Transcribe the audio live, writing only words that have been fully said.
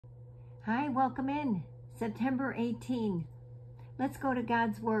Hi, welcome in. September 18. Let's go to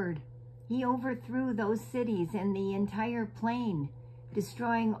God's Word. He overthrew those cities and the entire plain,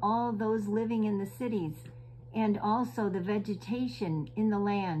 destroying all those living in the cities and also the vegetation in the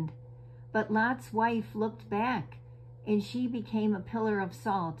land. But Lot's wife looked back, and she became a pillar of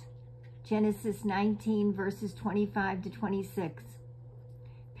salt. Genesis 19, verses 25 to 26.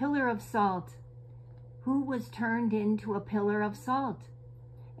 Pillar of salt. Who was turned into a pillar of salt?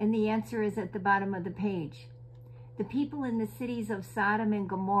 And the answer is at the bottom of the page. The people in the cities of Sodom and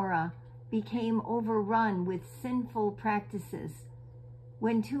Gomorrah became overrun with sinful practices.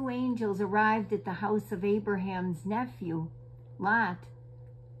 When two angels arrived at the house of Abraham's nephew, Lot,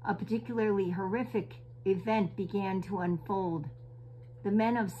 a particularly horrific event began to unfold. The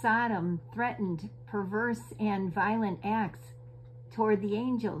men of Sodom threatened perverse and violent acts toward the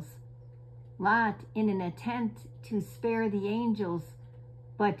angels. Lot, in an attempt to spare the angels,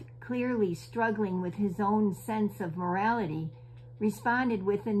 but clearly struggling with his own sense of morality, responded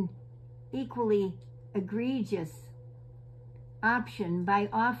with an equally egregious option by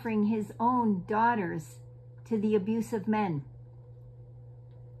offering his own daughters to the abusive men.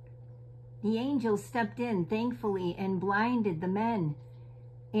 The angels stepped in, thankfully, and blinded the men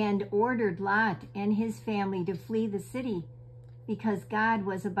and ordered Lot and his family to flee the city because God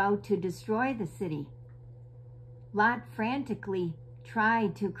was about to destroy the city. Lot frantically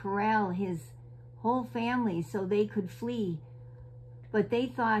tried to corral his whole family so they could flee, but they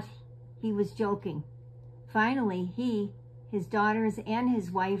thought he was joking. Finally, he, his daughters, and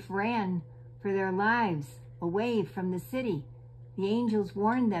his wife ran for their lives away from the city. The angels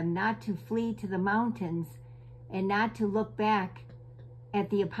warned them not to flee to the mountains and not to look back at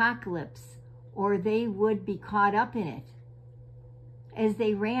the apocalypse, or they would be caught up in it. As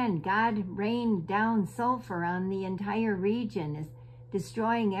they ran, God rained down sulfur on the entire region,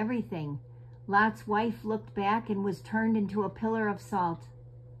 destroying everything. Lot's wife looked back and was turned into a pillar of salt.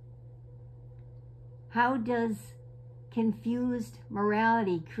 How does confused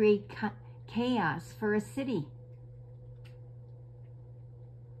morality create chaos for a city?